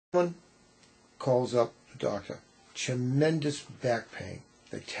Someone calls up the doctor, tremendous back pain.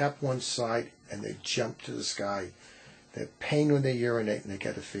 They tap one side and they jump to the sky. They have pain when they urinate and they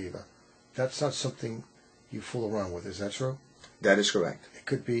get a fever. That's not something you fool around with, is that true? That is correct. It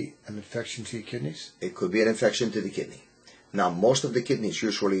could be an infection to your kidneys? It could be an infection to the kidney. Now, most of the kidneys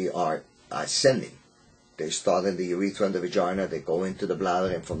usually are ascending. They start in the urethra and the vagina, they go into the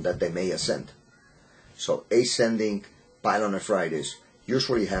bladder, and from that they may ascend. So ascending pyelonephritis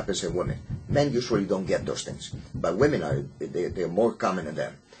usually happens in women. Men usually don't get those things, but women they're more common in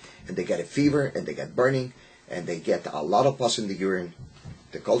them. And they get a fever, and they get burning, and they get a lot of pus in the urine.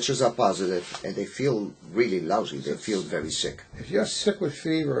 The cultures are positive, and they feel really lousy. They feel very sick. If you're sick with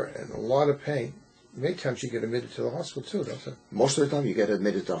fever and a lot of pain, many times you get admitted to the hospital too, don't you? Most of the time you get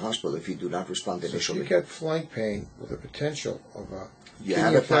admitted to the hospital if you do not respond initially. So if you get flank pain with a potential of a you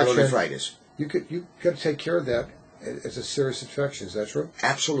have a pyelonephritis. You got to take care of that as a serious infection. Is that true?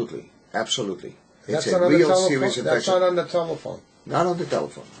 Absolutely, absolutely. It's a real serious infection. That's not on the telephone. Not on the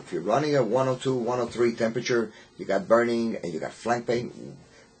telephone. If you're running at 102, 103 temperature, you got burning, and you got flank pain,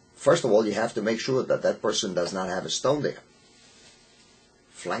 first of all, you have to make sure that that person does not have a stone there.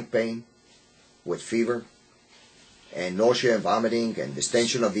 Flank pain with fever and nausea and vomiting and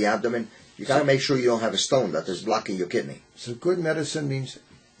distension of the abdomen, you got to make sure you don't have a stone that is blocking your kidney. So good medicine means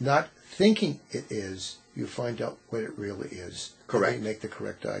not thinking it is, you find out what it really is. Correct. You make the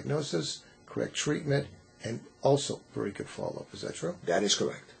correct diagnosis, correct treatment, and also very good follow-up. Is that true? That is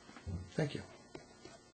correct. Thank you.